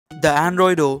The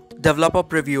Android O developer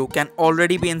preview can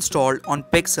already be installed on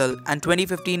Pixel and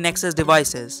 2015 Nexus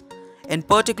devices. In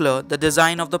particular, the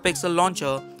design of the Pixel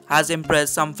launcher has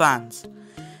impressed some fans.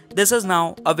 This is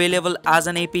now available as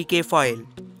an APK file,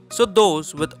 so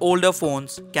those with older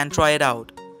phones can try it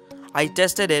out. I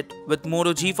tested it with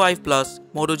Moto G5 Plus,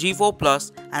 Moto G4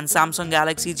 Plus and Samsung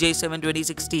Galaxy J7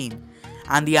 2016,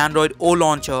 and the Android O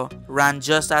launcher ran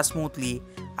just as smoothly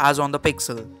as on the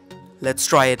Pixel. Let's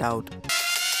try it out.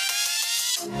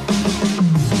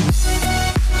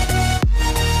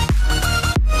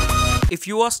 If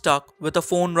you are stuck with a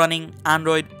phone running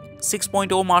Android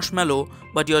 6.0 Marshmallow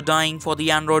but you're dying for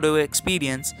the Android O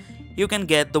experience, you can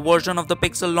get the version of the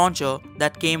Pixel launcher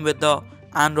that came with the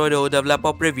Android O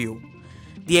developer preview.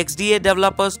 The XDA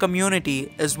developers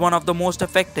community is one of the most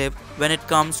effective when it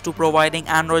comes to providing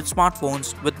Android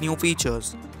smartphones with new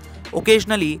features.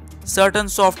 Occasionally, certain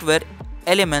software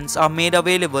elements are made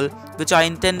available which are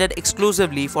intended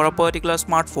exclusively for a particular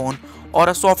smartphone or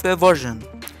a software version.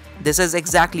 This is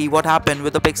exactly what happened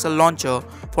with the Pixel launcher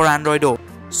for Android O.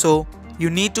 So, you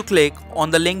need to click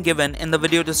on the link given in the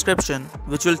video description,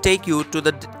 which will take you to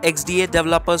the XDA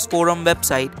Developers Forum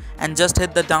website, and just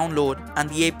hit the download and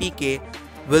the APK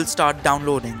will start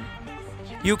downloading.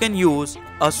 You can use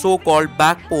a so-called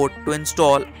backport to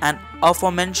install an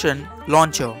aforementioned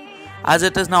launcher, as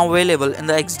it is now available in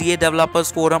the XDA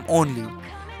Developers Forum only.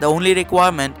 The only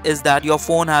requirement is that your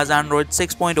phone has Android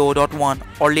 6.0.1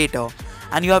 or later,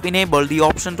 and you have enabled the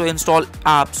option to install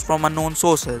apps from unknown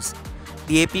sources.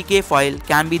 The APK file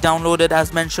can be downloaded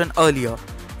as mentioned earlier.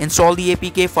 Install the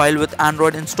APK file with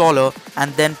Android installer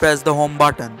and then press the home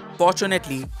button.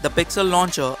 Fortunately, the Pixel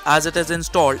launcher as it is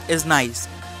installed is nice,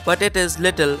 but it is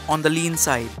little on the lean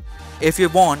side. If you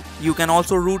want, you can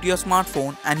also root your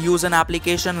smartphone and use an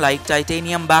application like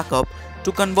Titanium Backup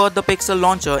to convert the Pixel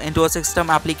launcher into a system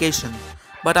application.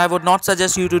 But I would not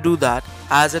suggest you to do that,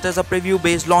 as it is a preview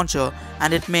based launcher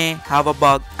and it may have a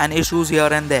bug and issues here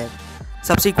and there.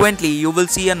 Subsequently, you will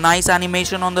see a nice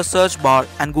animation on the search bar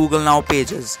and Google Now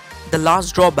pages. The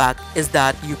last drawback is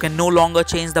that you can no longer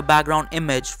change the background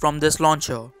image from this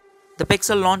launcher. The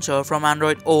Pixel launcher from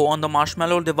Android O on the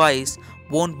Marshmallow device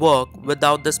won't work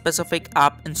without the specific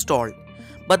app installed.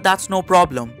 But that's no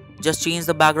problem. Just change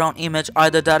the background image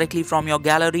either directly from your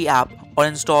gallery app or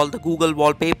install the Google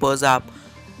Wallpapers app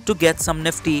to get some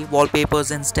nifty wallpapers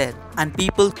instead. And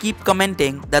people keep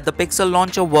commenting that the Pixel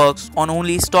launcher works on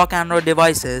only stock Android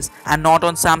devices and not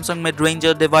on Samsung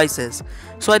mid-ranger devices.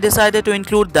 So I decided to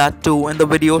include that too in the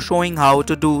video showing how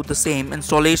to do the same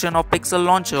installation of Pixel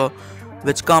launcher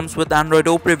which comes with Android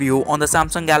O preview on the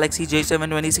Samsung Galaxy J7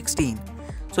 2016.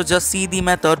 So just see the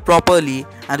method properly,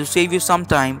 and to save you some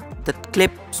time, the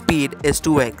clip speed is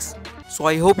 2x. So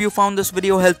I hope you found this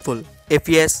video helpful. If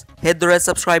yes, hit the red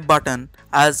subscribe button,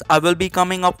 as I will be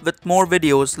coming up with more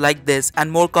videos like this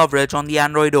and more coverage on the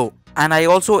Android O. And I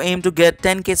also aim to get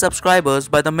 10k subscribers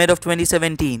by the mid of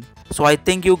 2017. So I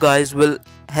think you guys will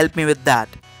help me with that.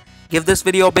 Give this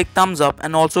video a big thumbs up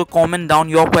and also comment down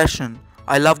your question.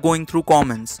 I love going through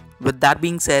comments. With that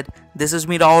being said, this is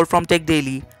me Rahul from Tech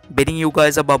Daily, bidding you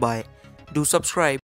guys a bye-bye. Do subscribe.